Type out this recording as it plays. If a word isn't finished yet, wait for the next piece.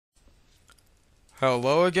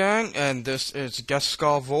Hello again, and this is Guest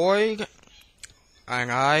Skull Void,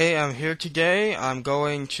 and I am here today. I'm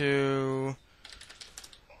going to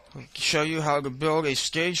show you how to build a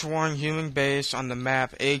Stage 1 human base on the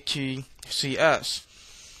map ATCS.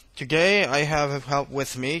 Today I have help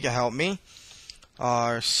with me to help me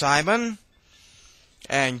are Simon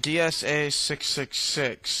and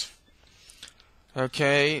DSA666.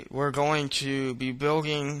 Okay, we're going to be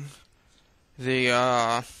building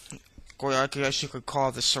the I guess you could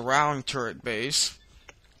call the surround turret base.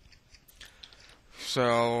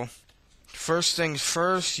 So, first things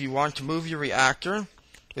first, you want to move your reactor.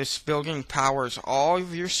 This building powers all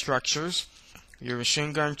of your structures, your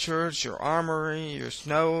machine gun turrets, your armory, your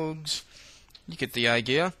nodes. You get the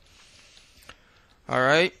idea.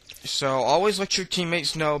 Alright, so always let your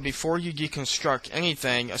teammates know before you deconstruct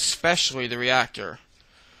anything, especially the reactor.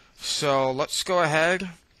 So, let's go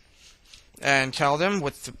ahead and tell them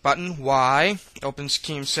with the button Y, opens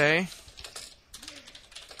team say,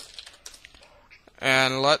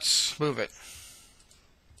 and let's move it.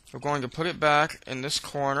 We're going to put it back in this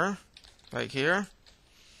corner, right here.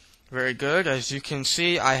 Very good. As you can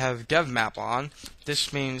see, I have dev map on.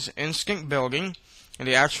 This means instant building. In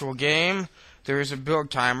the actual game, there is a build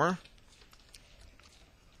timer.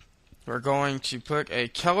 We're going to put a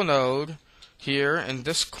telenode here in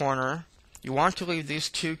this corner. You want to leave these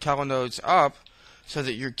two telenodes up so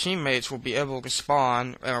that your teammates will be able to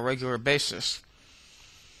spawn on a regular basis.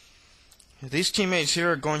 These teammates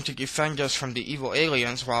here are going to defend us from the evil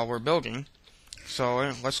aliens while we're building. So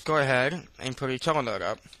let's go ahead and put a telenode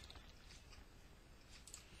up.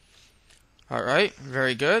 Alright,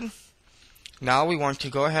 very good. Now we want to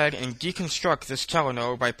go ahead and deconstruct this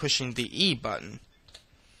telenode by pushing the E button.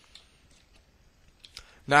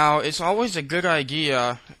 Now, it's always a good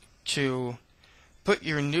idea to put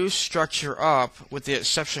your new structure up, with the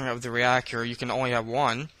exception of the reactor. You can only have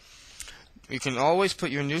one. You can always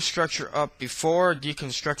put your new structure up before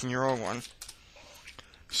deconstructing your old one.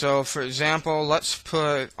 So, for example, let's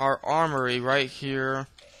put our armory right here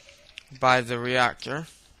by the reactor.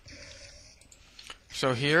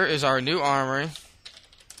 So here is our new armory,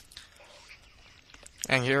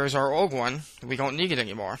 and here is our old one. We don't need it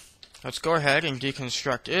anymore. Let's go ahead and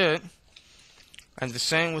deconstruct it. And the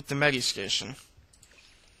same with the Megastation.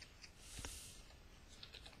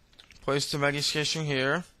 Place the Megastation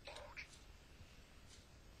here.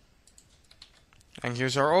 And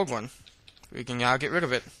here's our old one. We can now get rid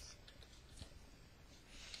of it.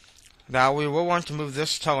 Now we will want to move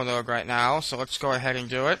this telenode right now, so let's go ahead and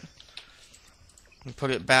do it. And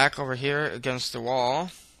put it back over here against the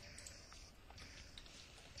wall.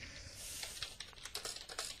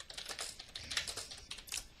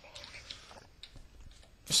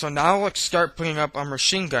 So now let's start putting up our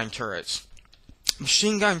machine gun turrets.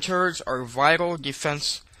 Machine gun turrets are vital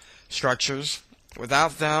defense structures.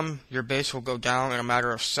 Without them, your base will go down in a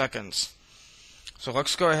matter of seconds. So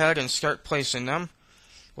let's go ahead and start placing them.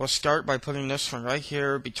 We'll start by putting this one right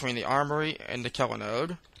here between the armory and the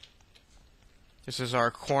telenode. This is our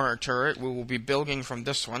corner turret. We will be building from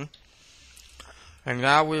this one. And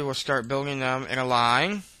now we will start building them in a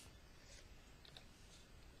line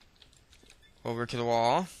over to the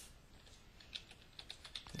wall.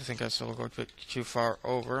 I think that's a little bit too far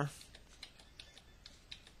over.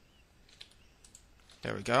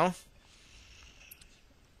 There we go.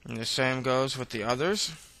 And the same goes with the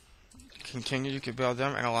others. Continue to build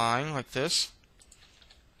them in a line like this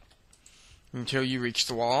until you reach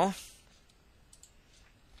the wall.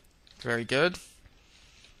 Very good.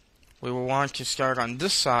 We will want to start on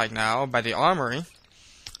this side now by the armory.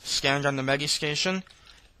 Stand on the Megastation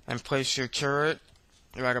and place your turret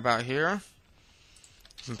right about here.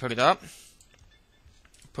 You can put it up.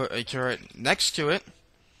 Put a turret next to it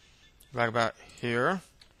right about here.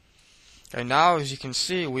 And now, as you can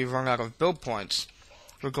see, we've run out of build points.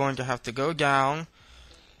 We're going to have to go down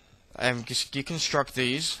and just deconstruct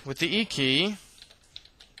these with the E key.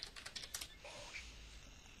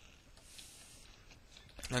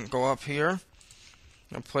 And go up here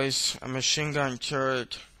and place a machine gun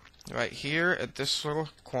turret right here at this little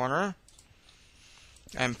corner,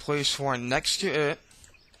 and place one next to it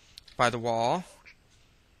by the wall.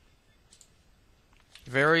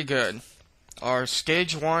 Very good. Our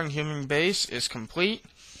Stage 1 human base is complete.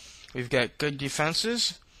 We've got good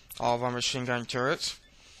defenses, all of our machine gun turrets.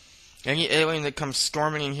 Any alien that comes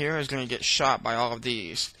storming in here is going to get shot by all of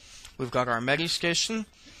these. We've got our Megastation,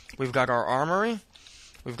 we've got our armory,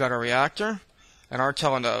 we've got our reactor, and our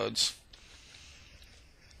telenodes.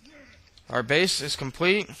 Our base is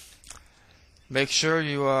complete. Make sure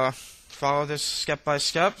you follow this step by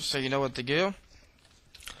step so you know what to do.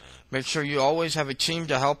 Make sure you always have a team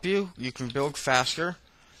to help you. You can build faster.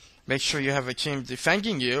 Make sure you have a team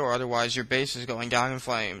defending you, or otherwise your base is going down in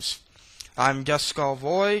flames. I'm Guest Skull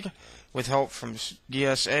Void, with help from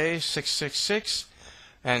DSA 666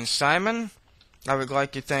 and Simon. I would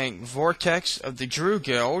like to thank Vortex of the Drew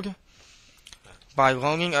Guild by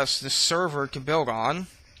loaning us this server to build on.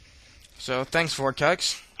 So thanks,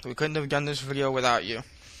 Vortex. We couldn't have done this video without you.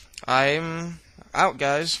 I'm out,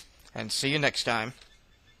 guys, and see you next time.